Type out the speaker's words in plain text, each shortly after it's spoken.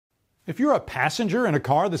If you're a passenger in a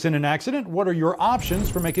car that's in an accident, what are your options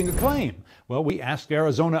for making a claim? Well, we asked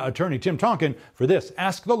Arizona attorney Tim Tonkin for this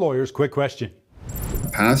Ask the Lawyers quick question.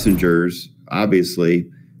 Passengers,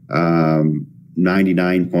 obviously,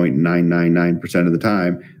 99.999% of the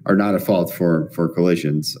time are not at fault for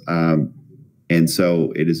collisions. And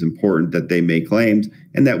so it is important that they make claims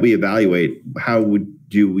and that we evaluate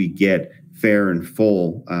do we get fair and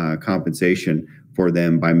full compensation for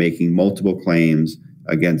them by making multiple claims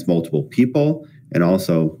against multiple people, and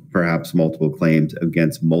also perhaps multiple claims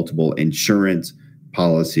against multiple insurance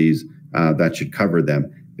policies that should cover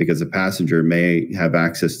them, because a passenger may have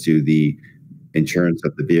access to the insurance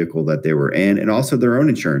of the vehicle that they were in, and also their own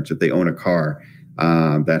insurance if they own a car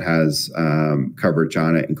that has coverage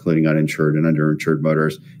on it, including uninsured and underinsured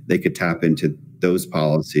motorists. They could tap into those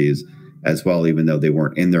policies as well, even though they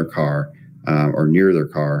weren't in their car or near their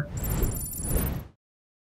car.